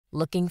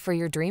Looking for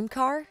your dream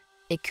car?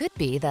 It could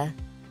be the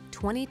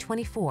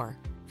 2024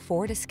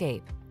 Ford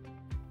Escape.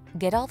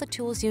 Get all the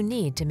tools you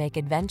need to make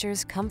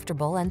adventures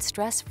comfortable and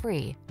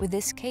stress-free with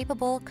this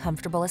capable,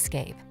 comfortable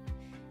Escape.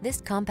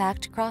 This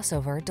compact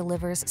crossover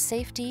delivers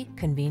safety,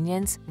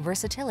 convenience,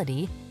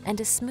 versatility,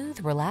 and a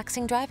smooth,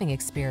 relaxing driving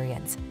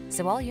experience,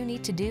 so all you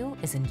need to do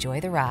is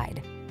enjoy the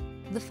ride.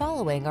 The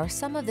following are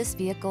some of this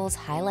vehicle's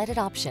highlighted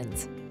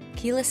options: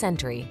 keyless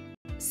entry,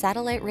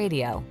 satellite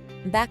radio,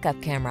 backup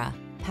camera,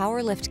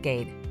 power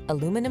liftgate,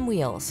 aluminum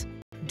wheels,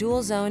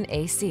 dual zone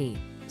AC,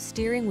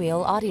 steering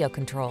wheel audio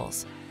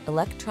controls,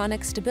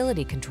 electronic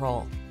stability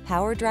control,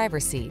 power driver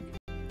seat,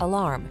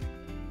 alarm.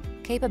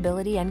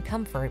 Capability and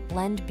comfort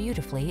blend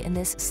beautifully in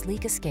this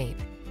sleek Escape.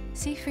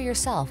 See for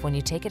yourself when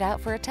you take it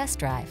out for a test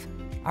drive.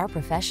 Our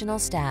professional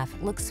staff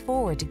looks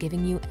forward to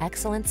giving you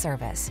excellent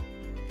service.